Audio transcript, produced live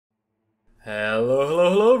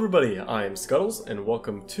Hello everybody, I am Scuttles and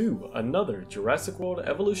welcome to another Jurassic World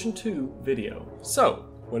Evolution 2 video. So,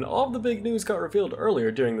 when all of the big news got revealed earlier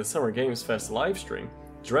during the Summer Games Fest livestream,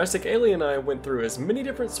 Jurassic Alien and I went through as many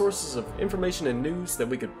different sources of information and news that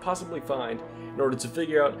we could possibly find in order to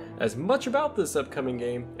figure out as much about this upcoming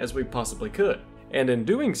game as we possibly could. And in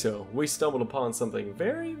doing so, we stumbled upon something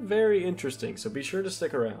very interesting, so be sure to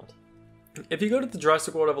stick around. If you go to the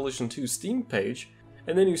Jurassic World Evolution 2 Steam page,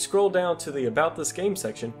 and then you scroll down to the About This Game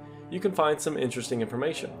section, you can find some interesting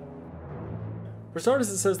information. For starters,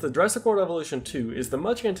 it says that Jurassic World Evolution 2 is the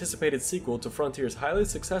much anticipated sequel to Frontier's highly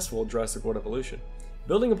successful Jurassic World Evolution.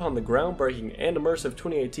 Building upon the groundbreaking and immersive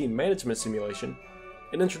 2018 management simulation,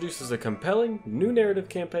 it introduces a compelling new narrative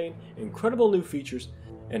campaign, incredible new features,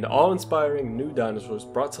 and awe-inspiring new dinosaurs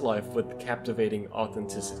brought to life with captivating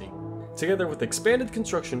authenticity. Together with expanded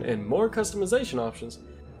construction and more customization options,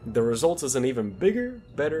 the result is an even bigger,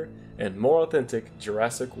 better, and more authentic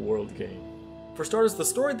Jurassic World game. For starters, the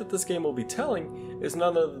story that this game will be telling is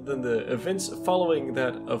none other than the events following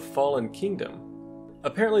that of Fallen Kingdom.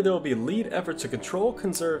 Apparently there will be lead efforts to control,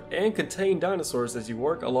 conserve, and contain dinosaurs as you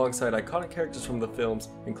work alongside iconic characters from the films,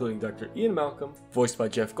 including Dr. Ian Malcolm, voiced by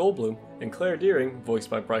Jeff Goldblum, and Claire Dearing, voiced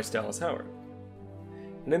by Bryce Dallas Howard.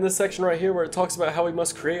 And in this section right here where it talks about how we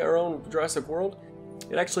must create our own Jurassic World,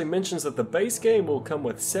 it actually mentions that the base game will come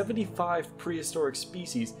with 75 prehistoric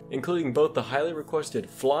species, including both the highly requested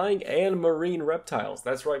flying and marine reptiles.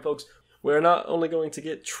 That's right, folks. We're not only going to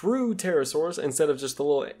get true pterosaurs instead of just the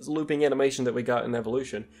little looping animation that we got in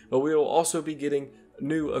Evolution, but we will also be getting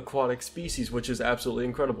new aquatic species, which is absolutely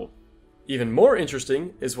incredible. Even more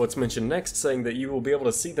interesting is what's mentioned next, saying that you will be able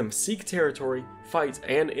to see them seek territory, fight,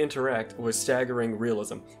 and interact with staggering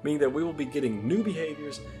realism, meaning that we will be getting new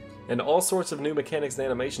behaviors and all sorts of new mechanics and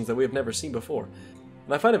animations that we have never seen before.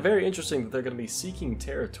 And I find it very interesting that they're going to be seeking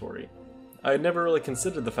territory. I had never really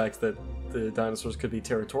considered the fact that the dinosaurs could be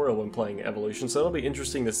territorial when playing Evolution, so it'll be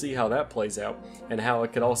interesting to see how that plays out, and how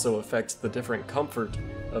it could also affect the different comfort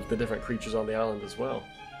of the different creatures on the island as well.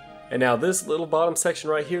 And now this little bottom section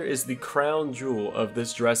right here is the crown jewel of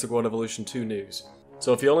this Jurassic World Evolution 2 news.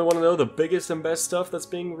 So if you only want to know the biggest and best stuff that's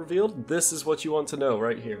being revealed, this is what you want to know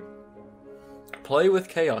right here. Play with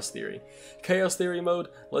Chaos Theory. Chaos Theory mode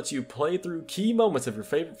lets you play through key moments of your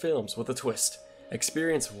favorite films with a twist.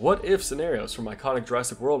 Experience what-if scenarios from iconic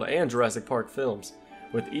Jurassic World and Jurassic Park films,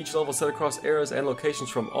 with each level set across eras and locations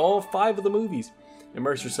from all 5 of the movies.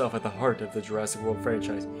 Immerse yourself at the heart of the Jurassic World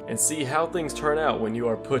franchise, and see how things turn out when you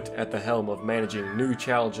are put at the helm of managing new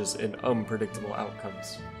challenges and unpredictable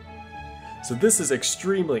outcomes. So this is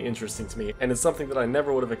extremely interesting to me, and it's something that I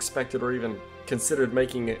never would have expected or even considered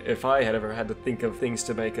making if I had ever had to think of things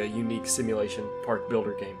to make a unique simulation park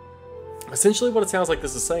builder game. Essentially what it sounds like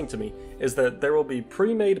this is saying to me is that there will be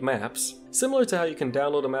pre-made maps, similar to how you can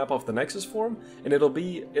download a map off the Nexus forum, and it'll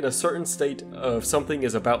be in a certain state of something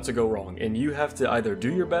is about to go wrong, and you have to either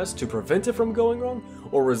do your best to prevent it from going wrong,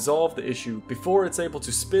 or resolve the issue before it's able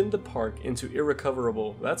to spin the park into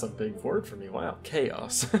irrecoverable, that's a big word for me, wow,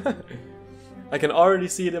 chaos. I can already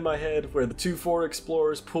see it in my head where the 2 Ford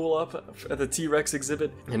Explorers pull up at the T-Rex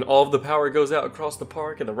exhibit and all of the power goes out across the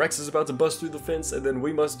park and the Rex is about to bust through the fence, and then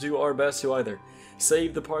we must do our best to either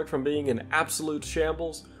save the park from being in absolute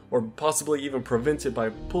shambles or possibly even prevent it by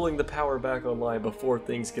pulling the power back online before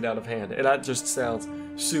things get out of hand. And that just sounds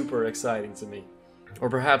super exciting to me. Or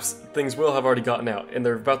perhaps things will have already gotten out and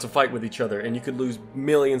they're about to fight with each other, and you could lose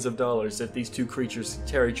millions of dollars if these 2 creatures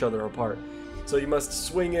tear each other apart. So you must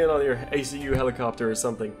swing in on your ACU helicopter or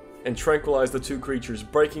something and tranquilize the 2 creatures,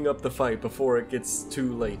 breaking up the fight before it gets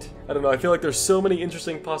too late. I don't know, I feel like there's so many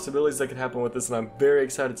interesting possibilities that could happen with this, and I'm very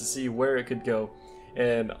excited to see where it could go.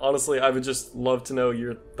 And honestly, I would just love to know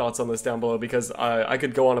your thoughts on this down below, because I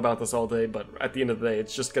could go on about this all day, but at the end of the day,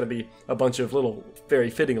 it's just going to be a bunch of little,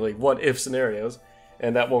 very fittingly, what-if scenarios,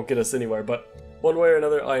 and that won't get us anywhere. But one way or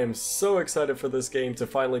another, I am so excited for this game to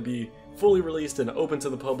finally be fully released and open to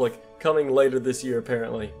the public, coming later this year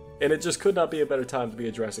apparently. And it just could not be a better time to be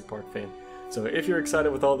a Jurassic Park fan. So if you're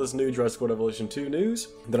excited with all this new Jurassic World Evolution 2 news,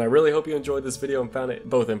 then I really hope you enjoyed this video and found it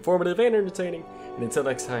both informative and entertaining. And until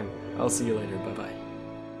next time, I'll see you later. Bye bye.